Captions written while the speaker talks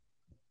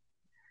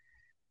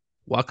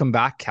Welcome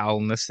back, Cal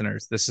and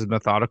listeners. This is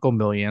Methodical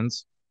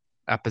Millions,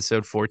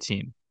 episode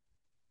 14.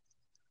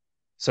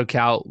 So,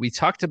 Cal, we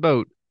talked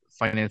about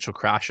financial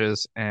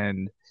crashes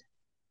and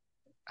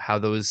how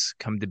those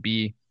come to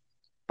be,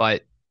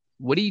 but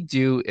what do you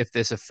do if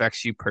this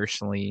affects you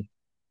personally?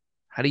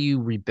 How do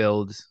you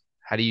rebuild?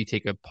 How do you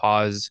take a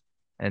pause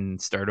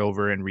and start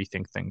over and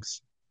rethink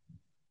things?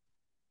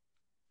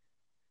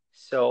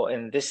 So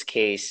in this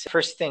case,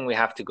 first thing we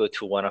have to go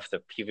to one of the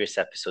previous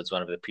episodes,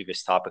 one of the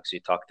previous topics we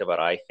talked about,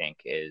 I think,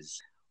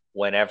 is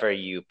whenever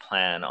you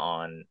plan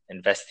on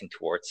investing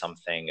towards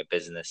something, a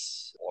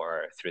business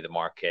or through the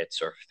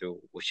markets or through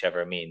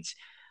whichever means,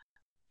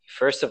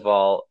 first of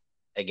all,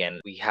 again,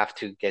 we have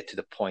to get to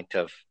the point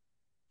of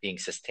being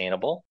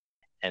sustainable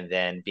and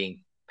then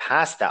being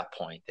past that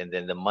point, and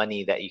then the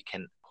money that you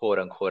can quote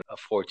unquote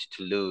afford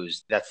to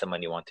lose, that's the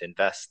money you want to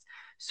invest.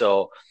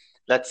 So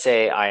let's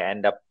say I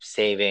end up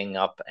saving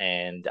up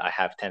and I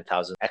have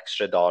 10,000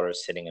 extra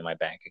dollars sitting in my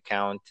bank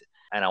account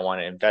and I want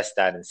to invest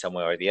that in some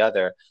way or the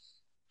other.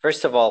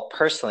 First of all,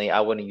 personally,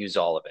 I wouldn't use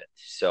all of it.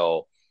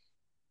 So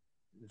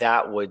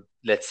that would,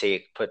 let's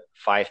say, put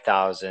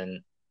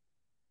 5,000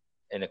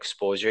 in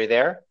exposure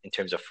there in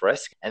terms of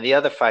risk. And the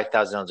other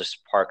 5,000 I'll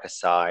just park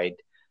aside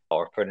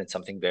or put in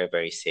something very,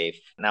 very safe.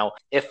 Now,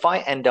 if I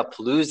end up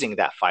losing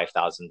that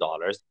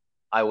 $5,000,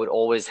 I would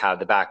always have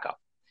the backup.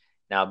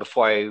 Now,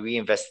 before I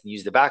reinvest and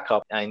use the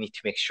backup, I need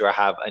to make sure I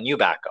have a new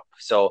backup.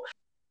 So,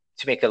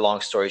 to make a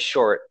long story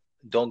short,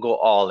 don't go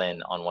all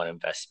in on one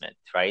investment,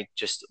 right?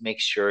 Just make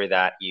sure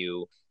that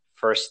you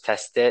first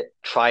test it,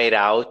 try it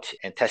out,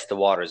 and test the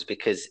waters.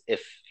 Because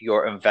if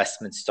your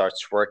investment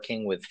starts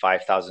working with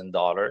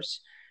 $5,000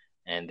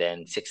 and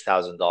then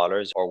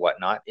 $6,000 or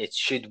whatnot, it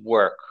should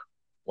work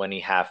when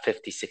you have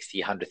 50,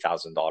 60,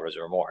 $100,000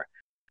 or more.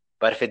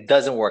 But if it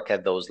doesn't work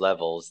at those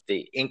levels,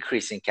 the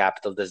increase in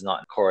capital does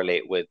not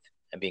correlate with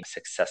being a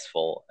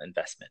successful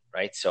investment,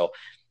 right? So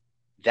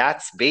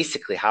that's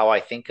basically how I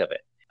think of it.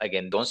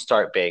 Again, don't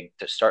start big,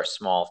 to start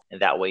small, and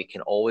that way you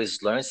can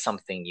always learn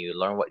something new,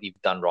 learn what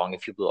you've done wrong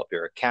if you blew up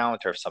your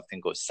account or if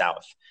something goes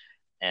south,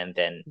 and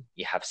then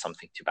you have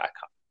something to back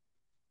up.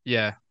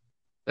 Yeah,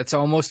 that's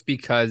almost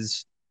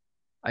because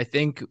I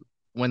think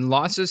when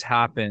losses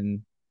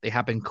happen, they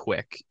happen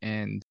quick.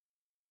 And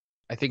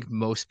I think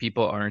most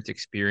people aren't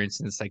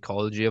experienced in the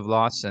psychology of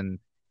loss and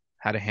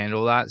how to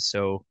handle that.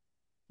 So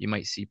you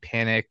might see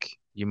panic,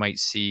 you might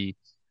see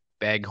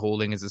bag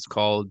holding, as it's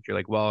called. You're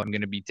like, well, I'm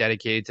going to be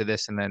dedicated to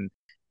this. And then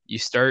you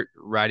start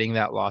writing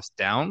that loss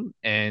down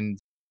and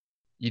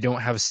you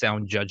don't have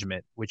sound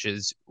judgment, which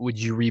is, would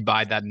you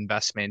rebuy that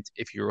investment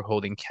if you were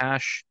holding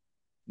cash?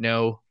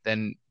 No,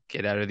 then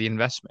get out of the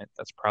investment.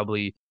 That's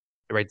probably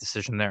the right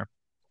decision there.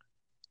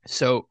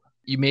 So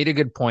you made a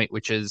good point,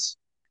 which is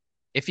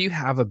if you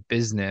have a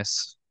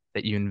business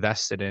that you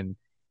invested in,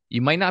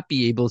 you might not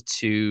be able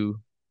to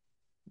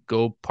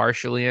go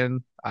partially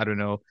in. I don't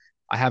know.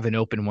 I have an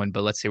open one,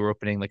 but let's say we're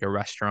opening like a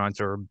restaurant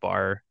or a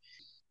bar.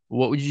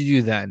 What would you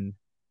do then?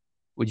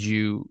 Would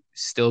you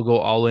still go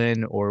all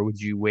in, or would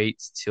you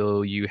wait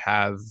till you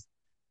have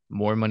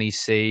more money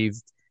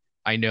saved?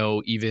 I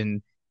know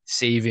even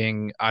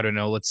saving, I don't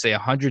know, let's say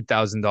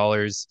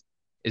 $100,000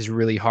 is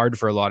really hard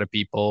for a lot of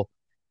people.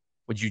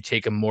 Would you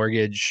take a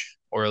mortgage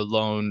or a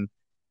loan?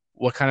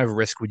 What kind of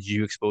risk would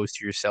you expose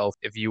to yourself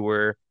if you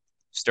were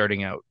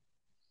starting out?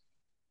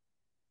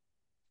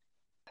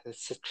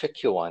 It's a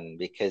tricky one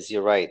because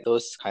you're right.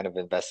 Those kind of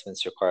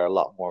investments require a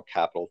lot more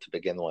capital to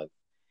begin with.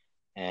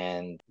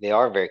 And they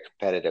are very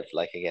competitive,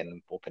 like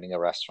again, opening a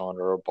restaurant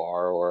or a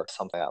bar or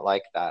something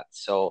like that.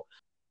 So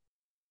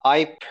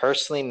I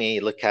personally may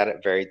look at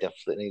it very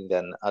differently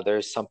than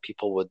others. Some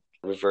people would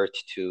revert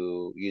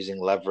to using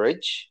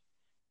leverage.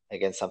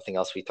 Again, something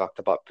else we talked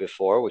about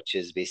before, which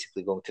is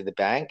basically going to the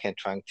bank and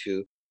trying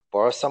to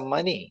borrow some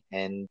money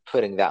and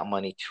putting that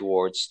money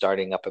towards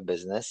starting up a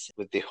business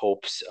with the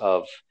hopes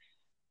of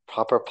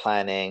proper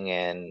planning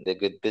and a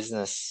good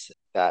business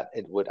that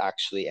it would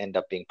actually end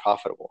up being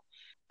profitable.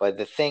 But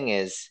the thing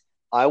is,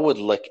 I would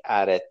look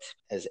at it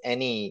as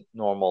any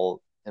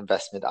normal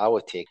investment I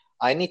would take.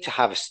 I need to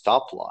have a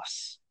stop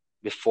loss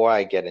before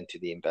I get into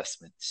the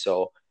investment.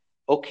 So,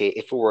 okay,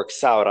 if it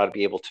works out, I'd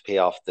be able to pay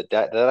off the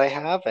debt that I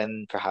have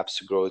and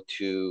perhaps grow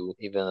to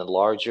even a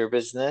larger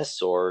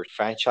business or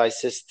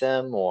franchise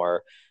system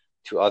or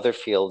to other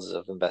fields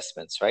of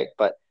investments, right?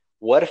 But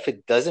what if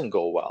it doesn't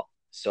go well?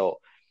 So,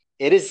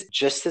 it is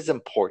just as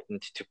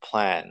important to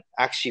plan,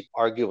 actually,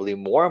 arguably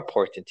more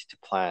important to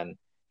plan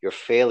your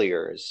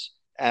failures.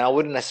 And I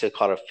wouldn't necessarily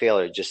call it a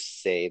failure,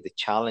 just say the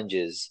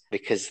challenges,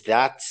 because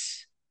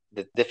that's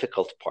the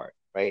difficult part,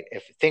 right?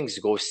 If things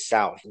go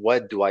south,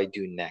 what do I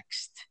do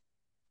next?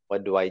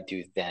 What do I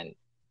do then?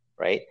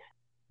 Right?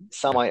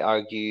 Some might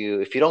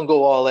argue if you don't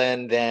go all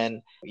in,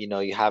 then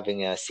you're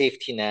having a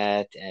safety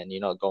net and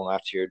you're not going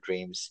after your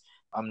dreams.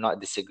 I'm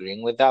not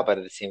disagreeing with that, but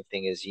the same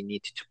thing is you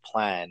need to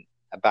plan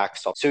a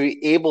backstop so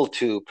you're able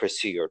to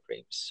pursue your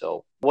dreams.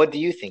 So, what do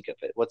you think of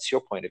it? What's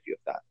your point of view of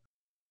that?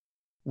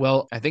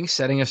 Well, I think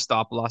setting a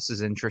stop loss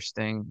is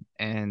interesting.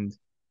 And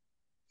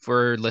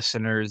For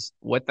listeners,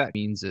 what that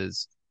means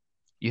is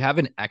you have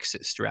an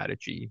exit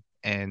strategy.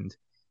 And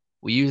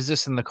we use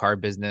this in the car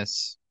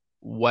business.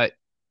 What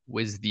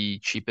was the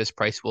cheapest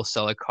price we'll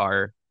sell a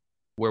car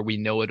where we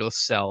know it'll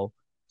sell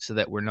so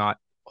that we're not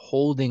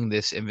holding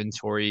this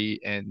inventory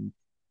and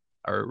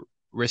are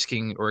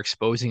risking or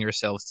exposing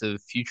ourselves to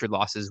future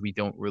losses we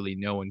don't really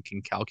know and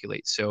can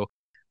calculate. So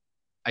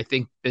I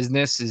think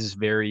business is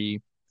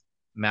very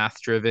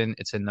math driven.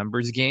 It's a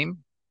numbers game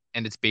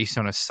and it's based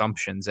on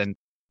assumptions. And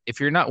if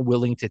you're not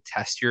willing to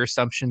test your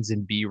assumptions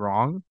and be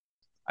wrong,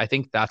 I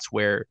think that's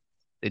where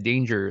the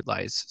danger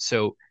lies.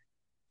 So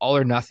all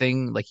or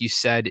nothing, like you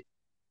said,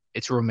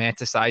 it's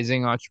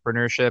romanticizing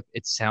entrepreneurship.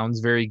 It sounds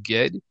very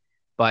good,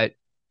 but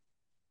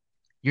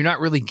you're not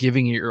really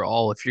giving it your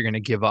all if you're going to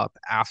give up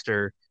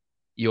after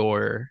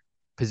your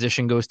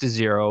position goes to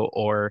zero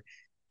or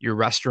your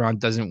restaurant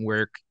doesn't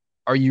work.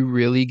 Are you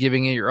really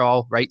giving it your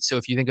all, right? So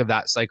if you think of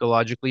that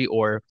psychologically,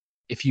 or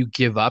if you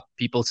give up,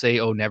 people say,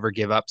 oh, never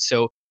give up.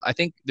 So I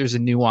think there's a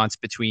nuance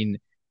between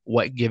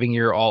what giving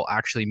your all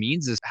actually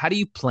means is how do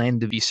you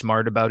plan to be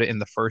smart about it in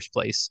the first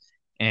place?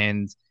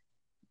 And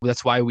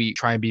that's why we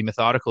try and be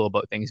methodical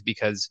about things,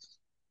 because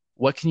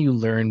what can you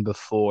learn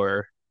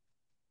before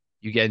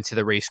you get into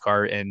the race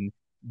car and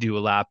do a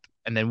lap?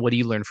 And then what do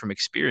you learn from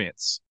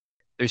experience?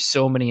 There's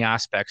so many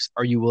aspects.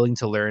 Are you willing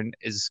to learn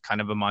is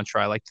kind of a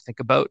mantra I like to think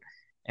about.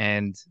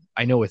 And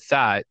I know with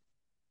that,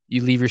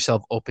 you leave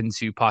yourself open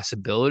to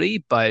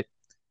possibility, but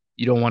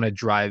you don't want to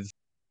drive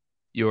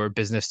your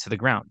business to the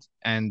ground.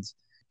 And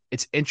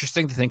it's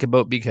interesting to think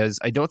about because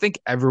I don't think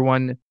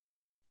everyone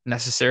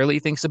necessarily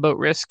thinks about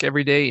risk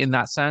every day in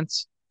that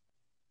sense.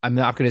 I'm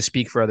not going to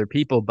speak for other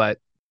people, but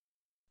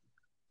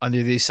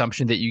under the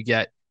assumption that you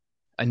get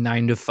a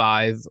 9 to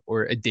 5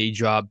 or a day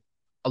job,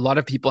 a lot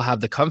of people have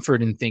the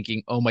comfort in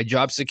thinking, oh, my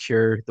job's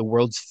secure, the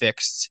world's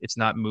fixed, it's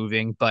not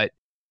moving. But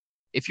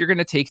if you're going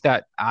to take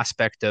that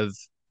aspect of,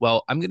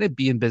 well, I'm going to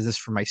be in business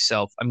for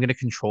myself, I'm going to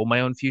control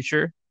my own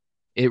future,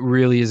 it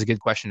really is a good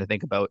question to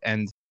think about.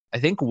 And I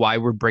think why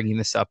we're bringing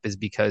this up is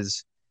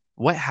because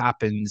what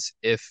happens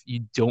if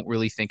you don't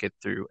really think it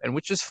through, and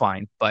which is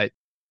fine, but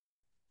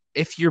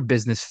if your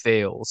business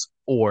fails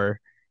or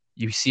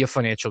you see a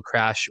financial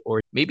crash,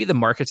 or maybe the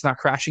market's not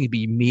crashing, but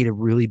you made a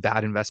really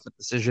bad investment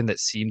decision that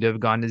seemed to have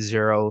gone to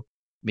zero.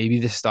 Maybe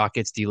the stock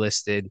gets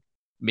delisted.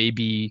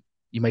 Maybe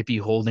you might be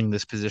holding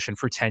this position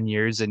for 10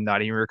 years and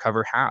not even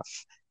recover half.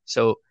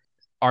 So,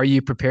 are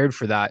you prepared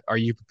for that? Are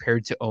you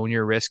prepared to own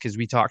your risk, as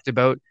we talked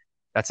about?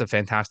 That's a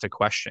fantastic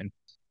question.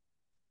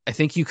 I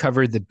think you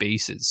covered the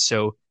bases.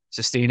 So,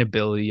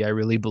 sustainability, I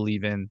really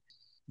believe in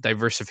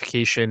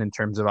diversification in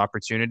terms of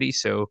opportunity.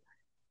 So,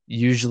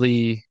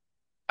 usually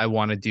I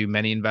want to do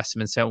many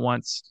investments at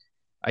once.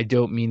 I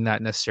don't mean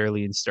that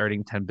necessarily in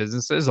starting 10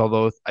 businesses,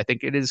 although I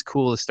think it is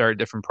cool to start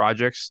different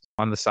projects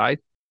on the side.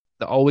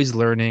 The always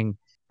learning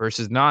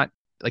versus not,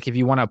 like if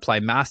you want to apply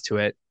math to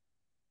it,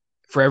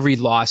 for every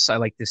loss, I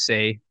like to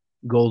say,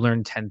 go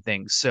learn 10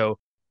 things. So,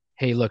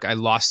 hey, look, I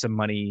lost some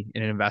money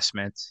in an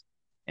investment.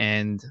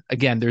 And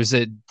again, there's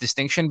a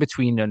distinction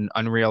between an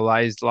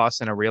unrealized loss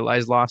and a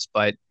realized loss,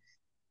 but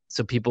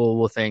so people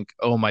will think,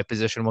 oh, my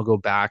position will go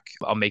back,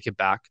 I'll make it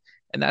back.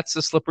 And that's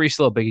a slippery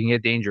slope. It can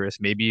get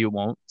dangerous. Maybe you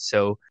won't.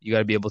 So you got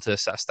to be able to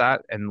assess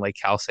that. And like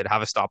Cal said,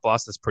 have a stop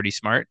loss. That's pretty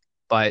smart.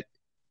 But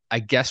I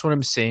guess what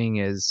I'm saying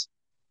is,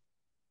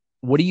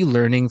 what are you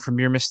learning from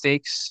your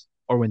mistakes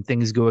or when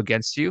things go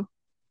against you?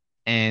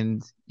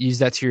 And use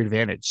that to your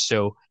advantage.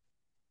 So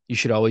you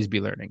should always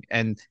be learning.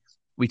 And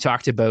we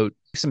talked about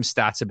some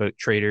stats about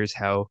traders,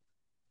 how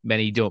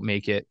many don't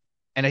make it.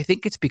 And I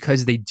think it's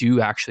because they do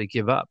actually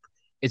give up.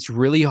 It's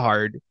really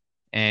hard.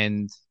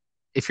 And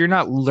if you're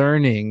not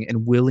learning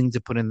and willing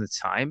to put in the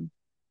time,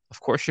 of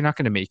course you're not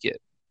going to make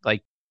it.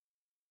 Like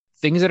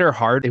things that are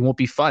hard, they won't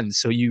be fun.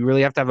 So you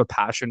really have to have a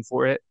passion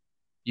for it.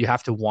 You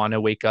have to want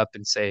to wake up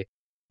and say,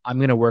 I'm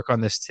going to work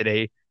on this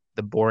today.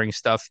 The boring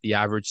stuff, the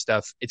average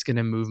stuff, it's going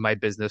to move my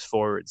business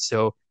forward.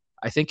 So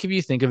I think if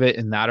you think of it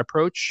in that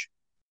approach,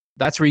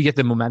 that's where you get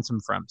the momentum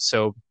from.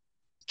 So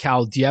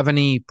Cal, do you have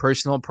any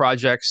personal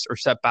projects or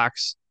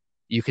setbacks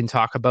you can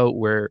talk about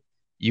where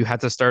you had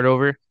to start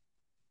over?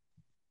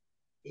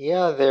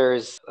 Yeah,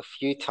 there's a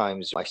few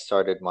times I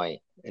started my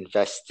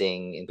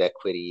investing in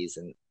equities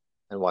and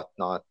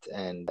whatnot,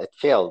 and it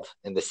failed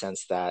in the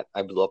sense that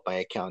I blew up my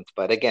account.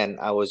 But again,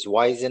 I was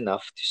wise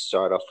enough to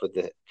start off with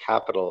the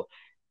capital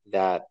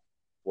that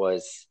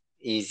was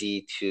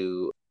easy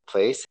to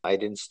place. I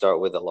didn't start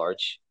with a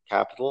large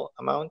capital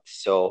amount,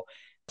 so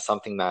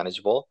something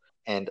manageable.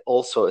 And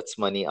also, it's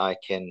money I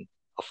can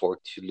afford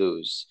to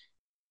lose.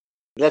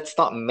 Let's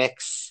not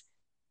mix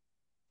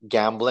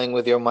gambling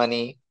with your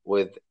money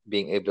with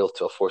being able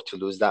to afford to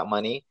lose that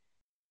money.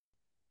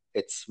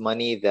 It's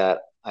money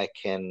that I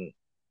can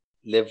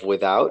live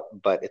without,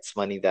 but it's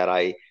money that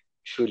I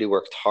truly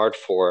worked hard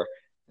for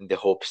in the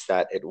hopes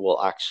that it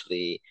will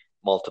actually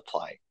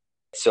multiply.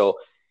 So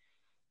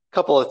a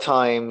couple of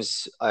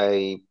times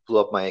I blew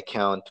up my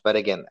account, but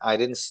again, I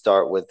didn't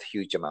start with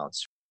huge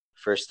amounts.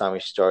 First time we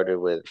started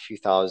with a few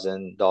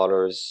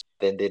 $1,000s,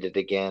 then did it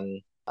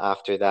again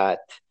after that.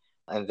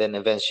 And then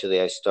eventually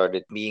I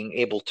started being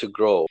able to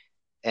grow.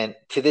 And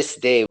to this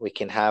day, we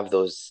can have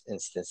those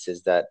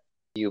instances that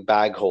you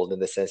bag hold, in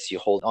the sense you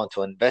hold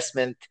onto an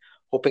investment,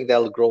 hoping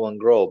that'll grow and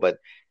grow. But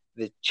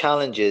the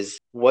challenge is,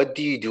 what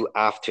do you do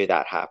after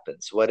that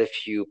happens? What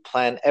if you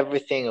plan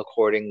everything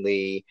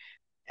accordingly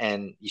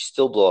and you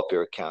still blow up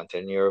your account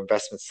and your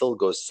investment still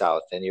goes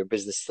south and your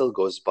business still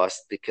goes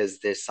bust because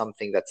there's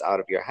something that's out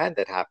of your hand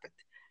that happened?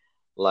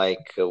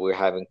 Like we're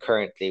having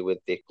currently with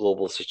the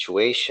global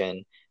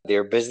situation, there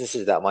are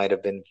businesses that might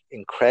have been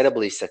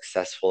incredibly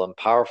successful and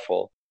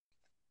powerful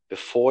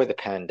before the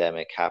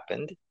pandemic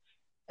happened,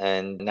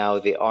 and now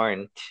they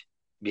aren't,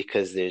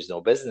 because there's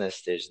no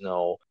business, there's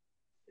no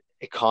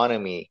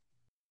economy,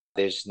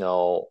 there's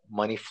no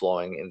money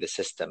flowing in the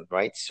system,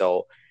 right?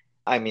 So,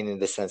 I mean, in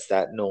the sense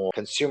that no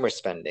consumer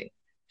spending.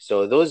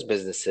 So, those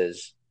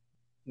businesses,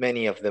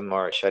 many of them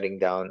are shutting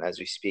down as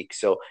we speak.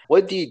 So,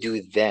 what do you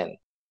do then?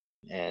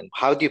 And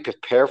how do you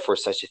prepare for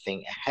such a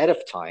thing ahead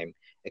of time,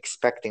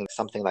 expecting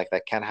something like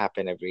that can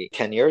happen every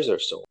 10 years or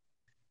so?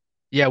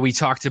 Yeah, we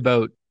talked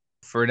about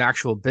for an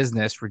actual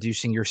business,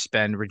 reducing your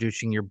spend,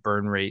 reducing your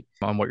burn rate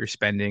on what you're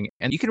spending.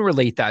 And you can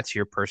relate that to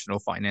your personal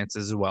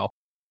finances as well.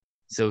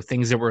 So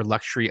things that were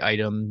luxury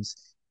items,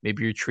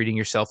 maybe you're treating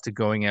yourself to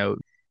going out,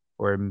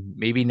 or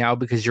maybe now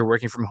because you're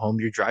working from home,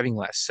 you're driving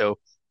less. So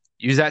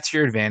use that to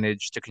your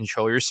advantage to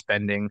control your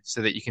spending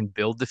so that you can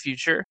build the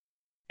future.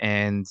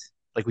 And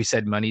like we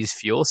said, money is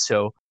fuel.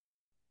 So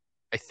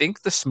I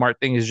think the smart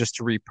thing is just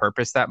to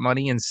repurpose that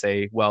money and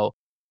say, well,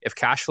 if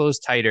cash flow is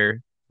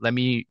tighter, let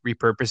me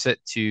repurpose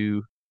it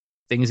to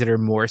things that are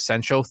more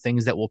essential,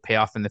 things that will pay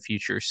off in the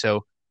future.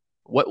 So,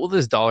 what will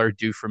this dollar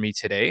do for me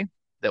today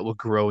that will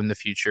grow in the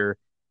future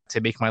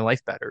to make my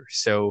life better?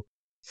 So,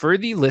 for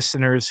the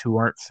listeners who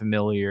aren't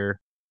familiar,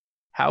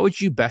 how would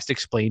you best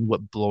explain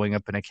what blowing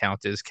up an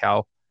account is,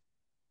 Cal?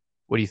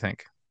 What do you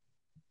think?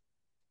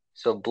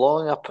 So,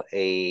 blowing up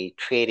a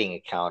trading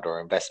account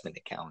or investment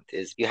account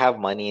is you have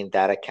money in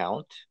that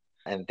account,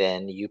 and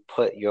then you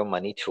put your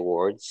money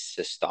towards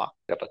the stock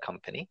of a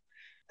company.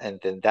 And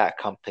then that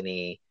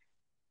company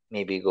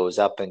maybe goes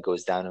up and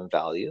goes down in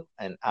value.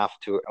 And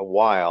after a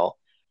while,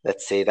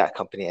 let's say that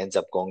company ends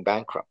up going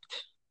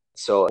bankrupt.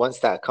 So once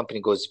that company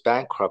goes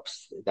bankrupt,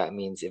 that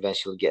means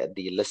eventually get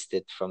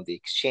delisted from the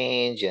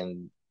exchange.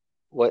 And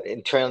what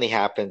internally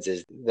happens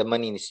is the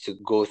money needs to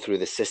go through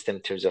the system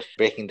in terms of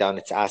breaking down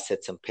its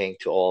assets and paying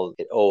to all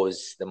it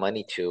owes the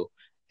money to.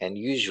 And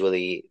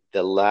usually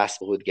the last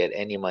who would get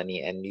any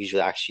money, and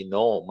usually actually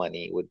no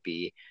money, would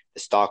be the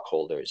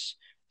stockholders.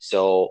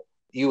 So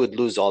you would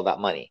lose all that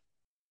money.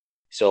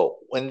 So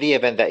in the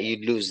event that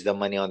you lose the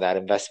money on that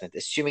investment,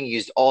 assuming you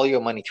used all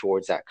your money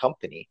towards that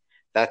company,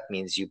 that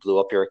means you blew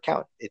up your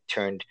account. It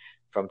turned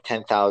from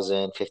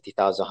 10,000,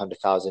 50,000,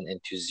 100,000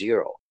 into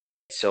zero.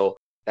 So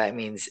that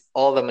means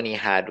all the money you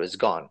had was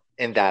gone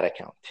in that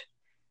account.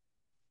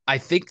 I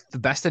think the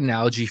best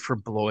analogy for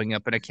blowing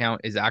up an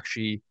account is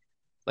actually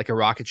like a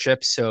rocket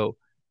ship. So,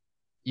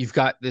 you've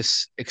got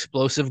this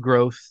explosive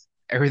growth,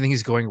 everything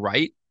is going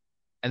right,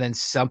 and then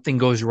something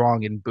goes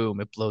wrong and boom,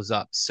 it blows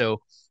up.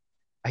 So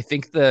I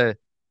think the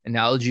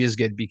analogy is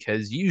good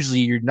because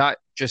usually you're not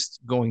just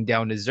going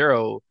down to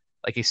zero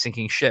like a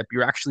sinking ship.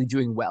 You're actually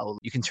doing well.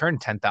 You can turn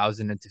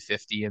 10,000 into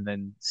 50 and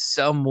then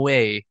some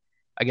way,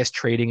 I guess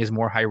trading is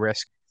more high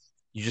risk.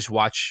 You just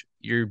watch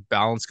your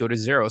balance go to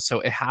zero. So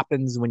it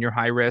happens when you're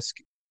high risk,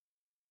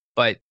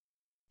 but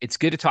it's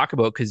good to talk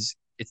about because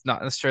it's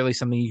not necessarily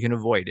something you can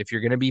avoid. If you're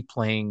going to be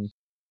playing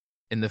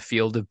in the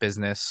field of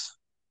business,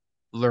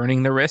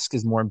 learning the risk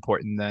is more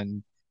important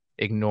than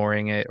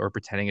ignoring it or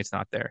pretending it's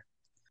not there.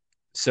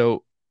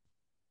 So,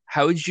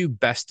 how would you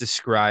best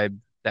describe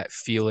that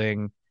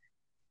feeling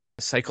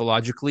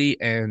psychologically?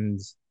 And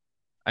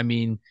I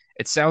mean,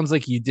 it sounds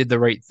like you did the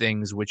right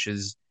things, which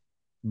is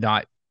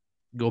not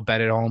go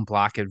bet it all in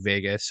black at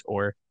Vegas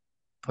or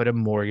put a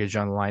mortgage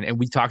on the line. And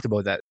we talked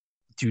about that.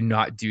 Do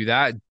not do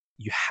that.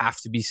 You have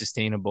to be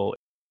sustainable.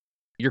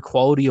 Your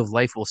quality of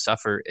life will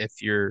suffer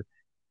if you're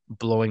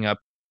blowing up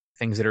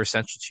things that are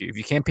essential to you. If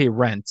you can't pay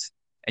rent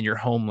and you're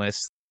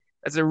homeless,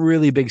 that's a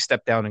really big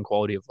step down in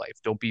quality of life.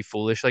 Don't be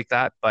foolish like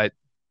that. But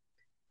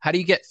how do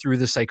you get through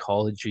the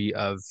psychology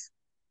of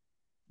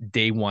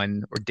day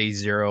one or day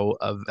zero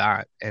of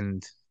that?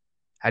 And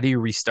how do you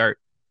restart?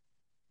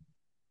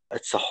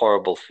 It's a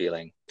horrible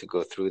feeling to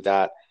go through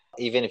that.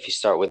 Even if you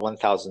start with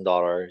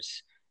 $1,000, it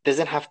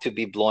doesn't have to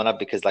be blown up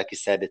because, like you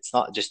said, it's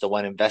not just a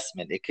one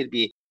investment. It could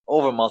be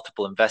over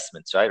multiple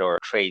investments, right? Or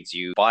trades.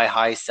 You buy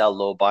high, sell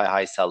low, buy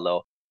high, sell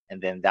low,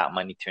 and then that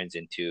money turns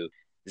into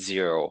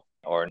zero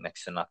or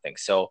next to nothing.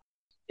 So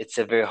it's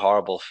a very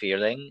horrible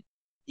feeling,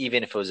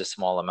 even if it was a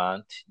small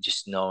amount,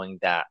 just knowing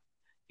that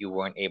you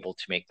weren't able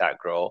to make that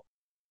grow,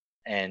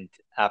 and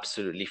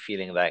absolutely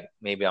feeling like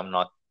maybe I'm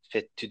not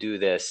fit to do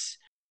this.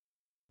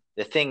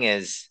 The thing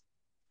is,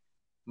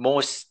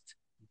 most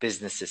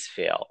businesses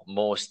fail,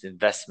 most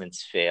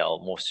investments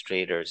fail, most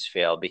traders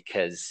fail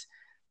because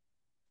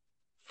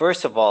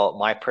First of all,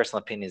 my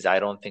personal opinion is I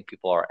don't think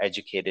people are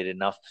educated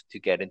enough to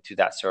get into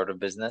that sort of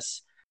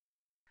business.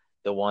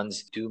 The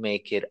ones do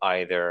make it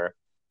either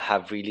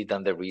have really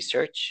done the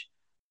research,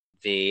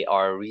 they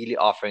are really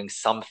offering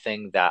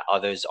something that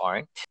others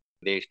aren't.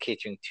 They're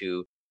catering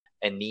to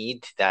a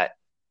need that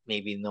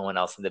maybe no one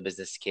else in the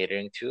business is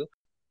catering to,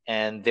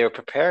 and they're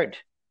prepared,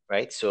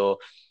 right? So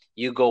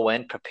you go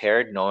in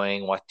prepared,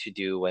 knowing what to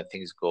do when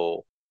things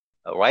go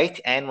right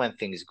and when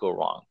things go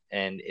wrong.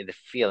 And the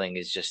feeling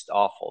is just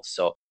awful.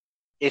 So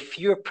if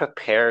you're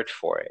prepared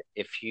for it,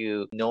 if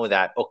you know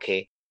that,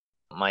 okay,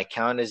 my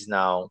count is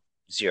now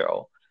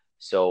zero.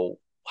 So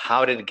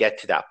how did it get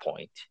to that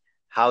point?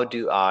 How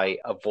do I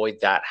avoid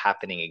that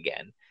happening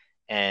again?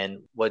 And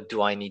what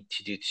do I need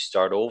to do to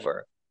start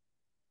over?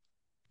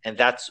 And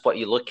that's what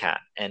you look at.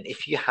 And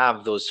if you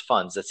have those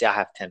funds, let's say I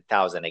have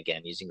 10,000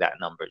 again, using that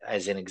number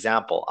as an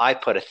example, I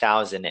put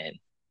 1,000 in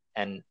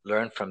and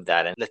learn from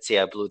that. And let's say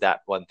I blew that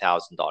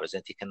 $1,000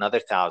 and take another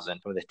 1,000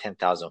 from the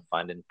 10,000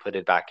 fund and put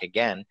it back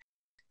again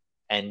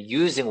and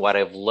using what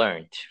I've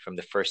learned from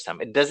the first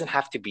time. It doesn't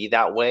have to be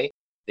that way.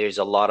 There's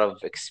a lot of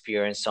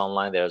experience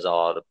online. There's a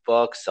lot of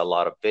books, a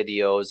lot of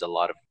videos, a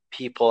lot of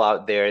people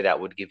out there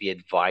that would give you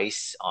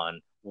advice on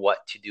what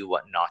to do,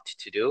 what not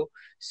to do.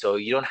 So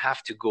you don't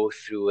have to go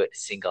through it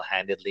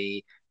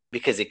single-handedly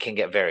because it can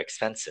get very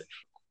expensive.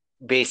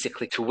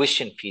 Basically,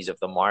 tuition fees of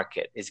the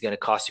market is going to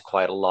cost you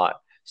quite a lot.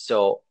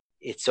 So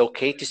it's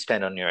okay to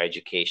spend on your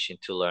education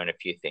to learn a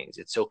few things.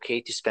 It's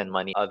okay to spend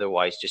money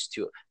otherwise just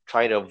to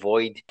try to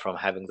avoid from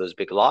having those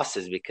big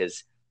losses,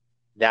 because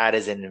that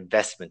is an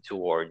investment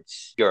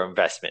towards your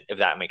investment, if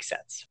that makes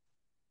sense.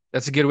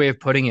 That's a good way of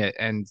putting it.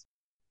 And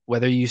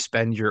whether you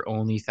spend your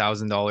only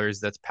 $1,000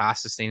 that's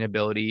past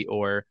sustainability,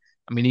 or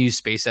I'm going to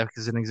use SpaceX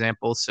as an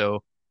example.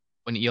 So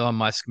when Elon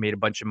Musk made a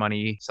bunch of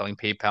money selling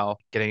PayPal,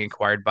 getting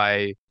acquired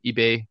by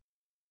eBay,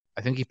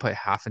 I think he put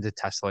half into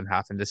Tesla and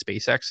half into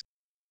SpaceX.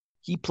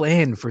 He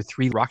planned for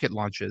 3 rocket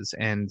launches,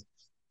 and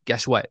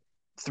guess what?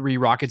 3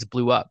 rockets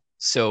blew up.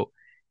 So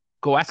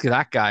go ask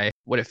that guy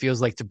what it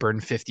feels like to burn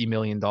 $50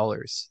 million.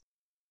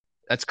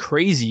 That's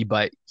crazy,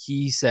 but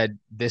he said,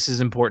 this is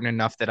important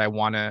enough that I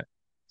want to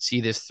see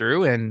this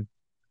through. And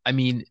I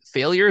mean,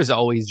 failure is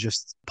always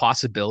just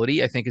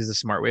possibility, I think is the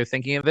smart way of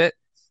thinking of it.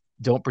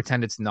 Don't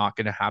pretend it's not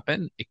going to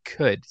happen. It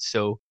could.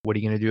 So what are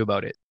you going to do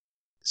about it?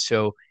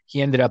 So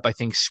he ended up, I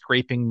think,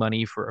 scraping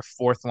money for a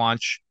fourth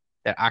launch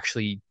that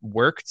actually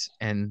worked.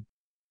 And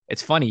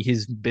it's funny,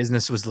 his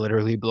business was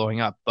literally blowing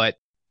up. But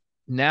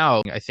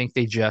now I think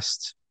they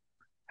just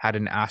had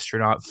an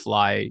astronaut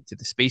fly to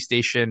the space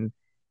station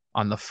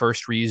on the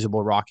first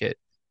reusable rocket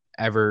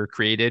ever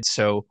created.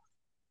 So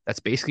that's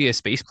basically a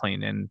space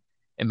plane. And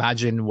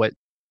imagine what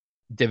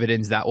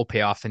dividends that will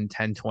pay off in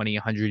 10, 20,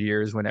 100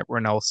 years when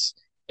everyone else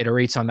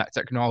iterates on that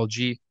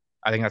technology.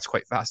 I think that's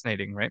quite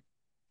fascinating, right?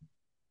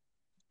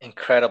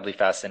 Incredibly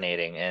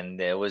fascinating. And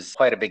it was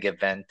quite a big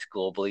event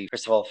globally.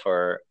 First of all,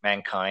 for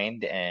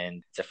mankind,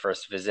 and it's the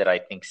first visit, I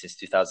think, since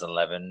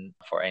 2011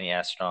 for any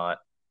astronaut,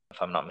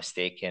 if I'm not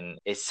mistaken.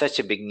 It's such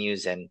a big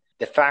news. And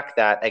the fact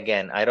that,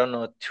 again, I don't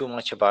know too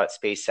much about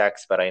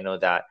SpaceX, but I know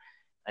that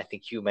I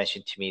think you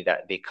mentioned to me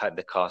that they cut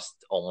the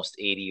cost almost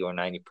 80 or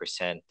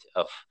 90%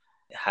 of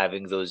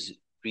having those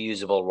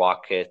reusable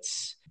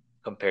rockets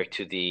compared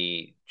to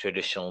the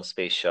traditional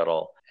space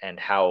shuttle, and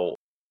how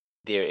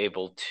they're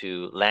able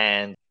to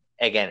land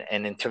again.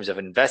 And in terms of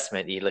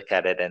investment, you look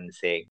at it and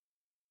say,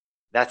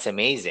 that's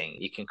amazing.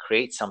 You can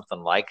create something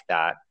like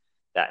that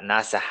that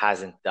NASA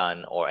hasn't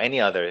done or any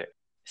other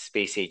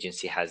space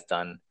agency has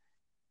done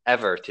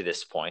ever to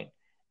this point.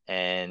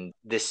 And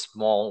this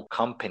small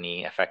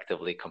company,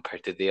 effectively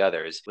compared to the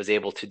others, was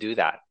able to do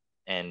that.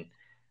 And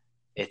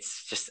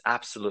it's just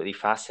absolutely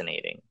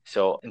fascinating.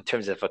 So, in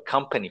terms of a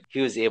company,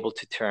 he was able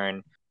to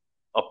turn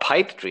a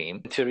pipe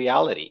dream into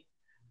reality,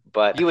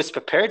 but he was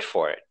prepared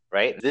for it,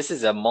 right? This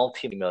is a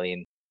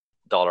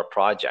multi-million-dollar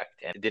project,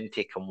 and it didn't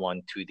take him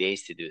 1, 2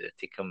 days to do that. It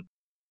took him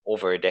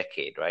over a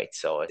decade, right?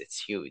 So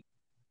it's huge.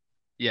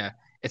 Yeah.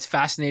 It's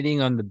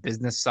fascinating on the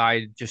business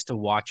side just to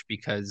watch,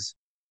 because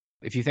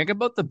if you think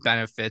about the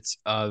benefits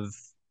of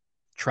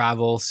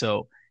travel,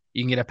 so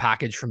you can get a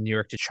package from New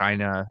York to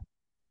China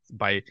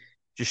by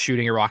just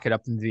shooting a rocket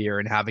up in the air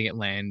and having it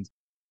land.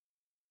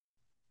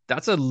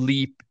 That's a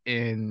leap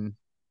in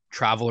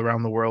travel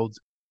around the world.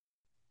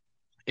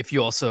 If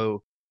you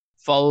also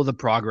follow the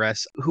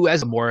progress, who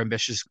has a more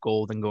ambitious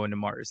goal than going to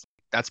Mars?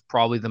 That's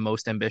probably the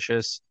most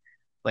ambitious.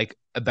 Like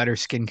a better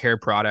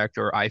skincare product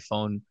or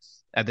iPhone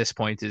at this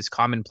point is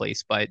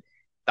commonplace, but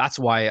that's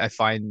why I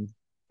find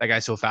that guy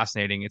so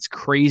fascinating. It's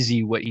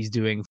crazy what he's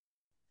doing,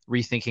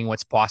 rethinking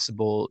what's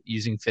possible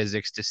using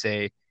physics to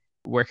say,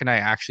 where can I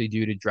actually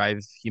do to drive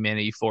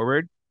humanity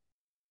forward?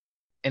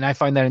 And I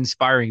find that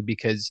inspiring,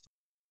 because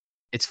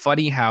it's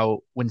funny how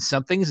when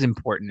something is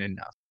important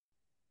enough,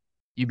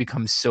 you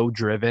become so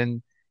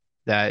driven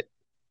that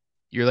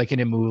you're like an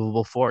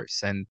immovable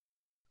force. And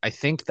I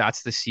think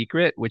that's the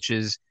secret, which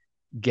is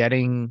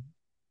getting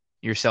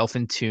yourself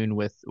in tune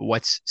with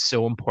what's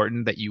so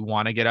important that you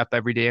want to get up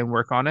every day and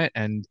work on it.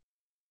 And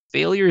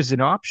failure is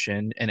an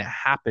option and it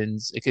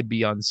happens. It could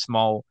be on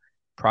small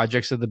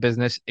projects of the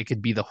business, it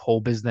could be the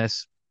whole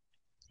business.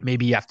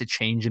 Maybe you have to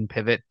change and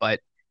pivot. But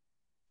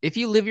if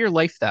you live your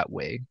life that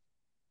way,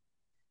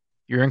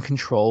 you're in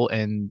control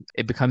and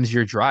it becomes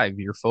your drive,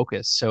 your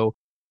focus. So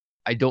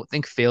I don't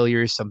think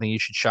failure is something you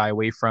should shy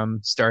away from.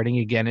 Starting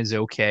again is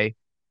okay.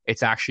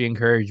 It's actually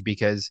encouraged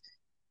because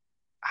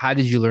how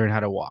did you learn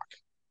how to walk?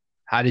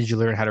 How did you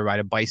learn how to ride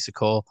a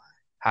bicycle?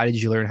 How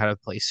did you learn how to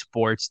play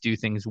sports, do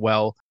things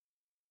well?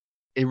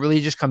 It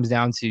really just comes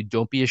down to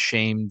don't be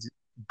ashamed,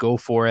 go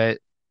for it,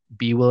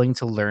 be willing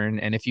to learn.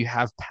 And if you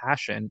have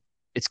passion,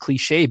 it's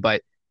cliche,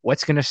 but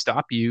what's going to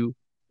stop you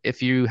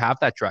if you have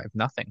that drive?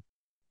 Nothing.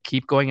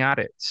 Keep going at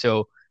it.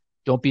 So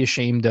don't be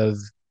ashamed of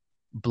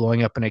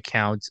blowing up an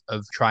account,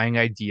 of trying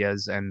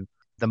ideas. And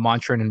the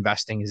mantra in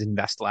investing is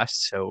invest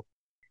less. So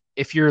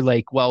if you're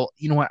like, well,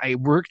 you know what, I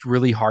worked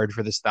really hard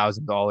for this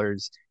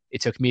 $1,000.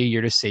 It took me a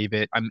year to save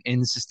it. I'm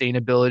in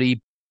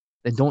sustainability,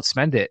 then don't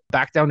spend it.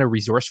 Back down to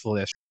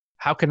resourcefulness.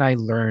 How can I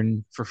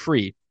learn for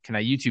free? Can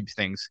I YouTube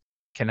things?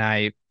 Can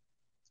I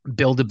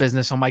build a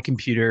business on my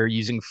computer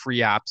using free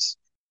apps,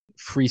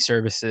 free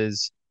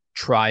services,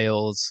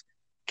 trials?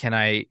 Can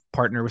I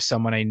partner with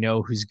someone I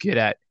know who's good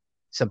at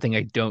something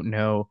I don't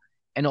know?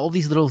 And all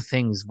these little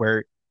things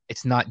where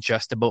it's not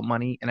just about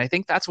money. And I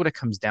think that's what it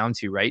comes down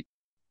to, right?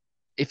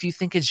 If you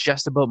think it's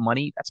just about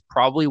money, that's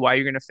probably why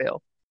you're going to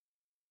fail.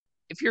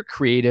 If you're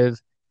creative,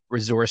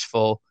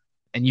 resourceful,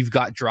 and you've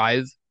got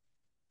drive,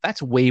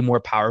 that's way more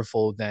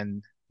powerful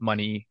than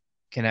money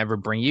can ever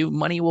bring you.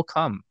 Money will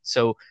come.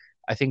 So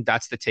I think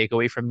that's the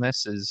takeaway from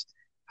this is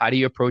how do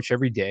you approach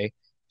every day?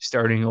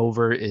 Starting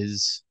over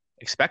is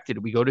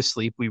expected. We go to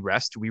sleep, we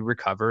rest, we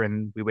recover,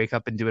 and we wake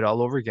up and do it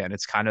all over again.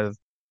 It's kind of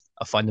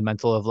a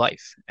fundamental of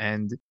life.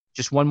 And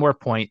just one more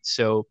point.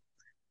 So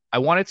I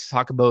wanted to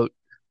talk about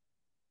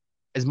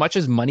as much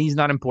as money is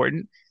not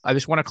important, I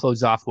just want to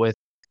close off with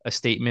a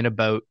statement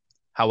about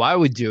how I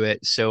would do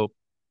it. So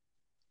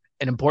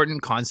an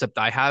important concept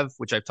I have,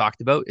 which I've talked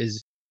about,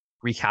 is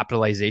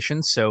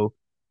recapitalization. So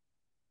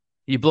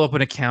you blow up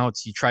an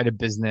account, you try to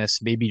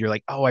business, maybe you're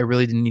like, oh, I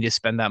really didn't need to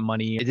spend that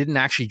money. It didn't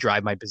actually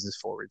drive my business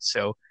forward.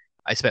 So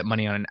I spent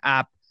money on an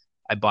app.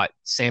 I bought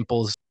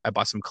samples. I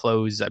bought some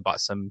clothes. I bought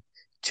some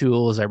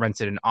tools. I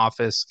rented an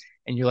office.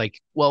 And you're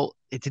like, well,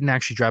 it didn't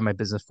actually drive my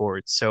business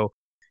forward. So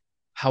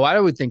how I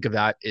would think of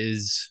that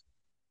is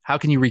how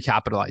can you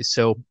recapitalize?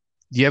 So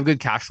do you have good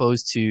cash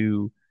flows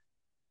to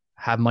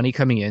have money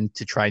coming in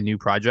to try new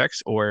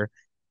projects or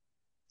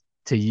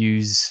to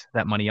use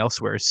that money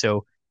elsewhere?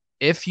 So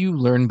if you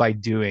learn by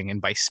doing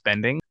and by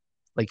spending,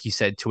 like you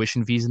said,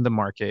 tuition fees in the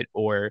market,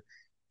 or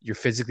you're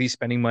physically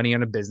spending money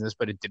on a business,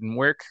 but it didn't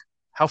work,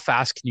 how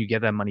fast can you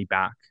get that money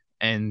back?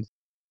 And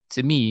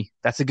to me,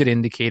 that's a good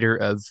indicator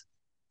of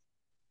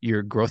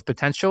your growth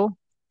potential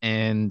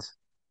and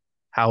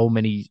how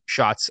many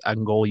shots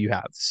on goal you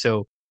have.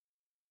 So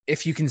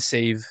if you can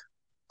save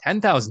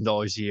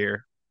 $10,000 a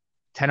year,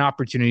 10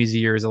 opportunities a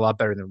year is a lot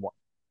better than one.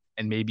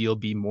 And maybe you'll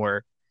be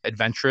more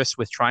adventurous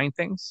with trying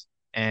things.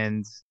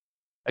 And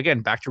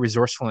again, back to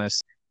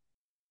resourcefulness.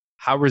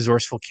 How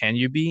resourceful can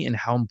you be and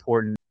how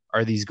important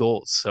are these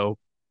goals? So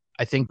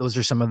I think those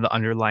are some of the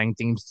underlying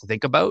themes to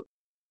think about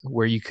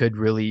where you could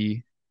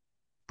really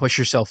push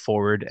yourself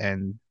forward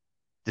and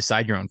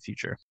decide your own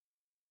future.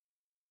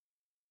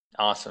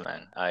 Awesome,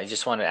 man. I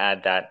just want to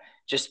add that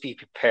just be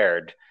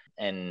prepared.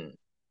 And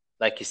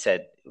like you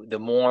said, the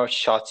more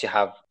shots you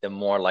have, the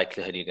more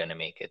likelihood you're going to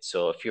make it.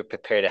 So if you're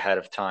prepared ahead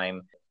of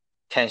time,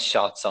 10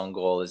 shots on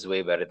goal is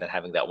way better than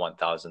having that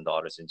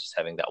 $1,000 and just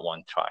having that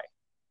one try.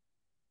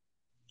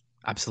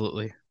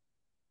 Absolutely.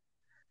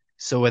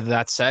 So with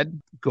that said,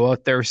 go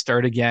out there,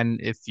 start again.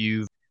 If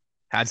you've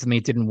had something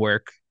that didn't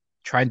work,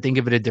 try and think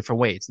of it a different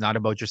way. It's not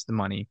about just the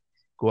money.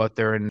 Go out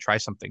there and try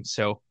something.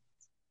 So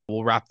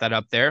we'll wrap that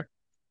up there.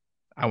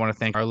 I want to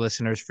thank our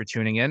listeners for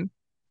tuning in.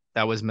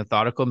 That was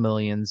Methodical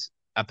Millions,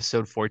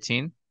 episode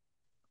 14.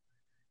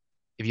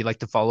 If you'd like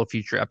to follow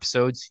future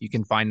episodes, you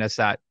can find us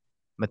at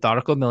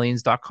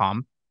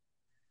methodicalmillions.com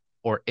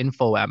or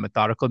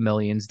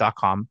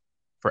info@methodicalmillions.com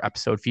for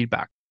episode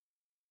feedback.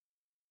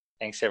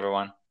 Thanks,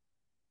 everyone.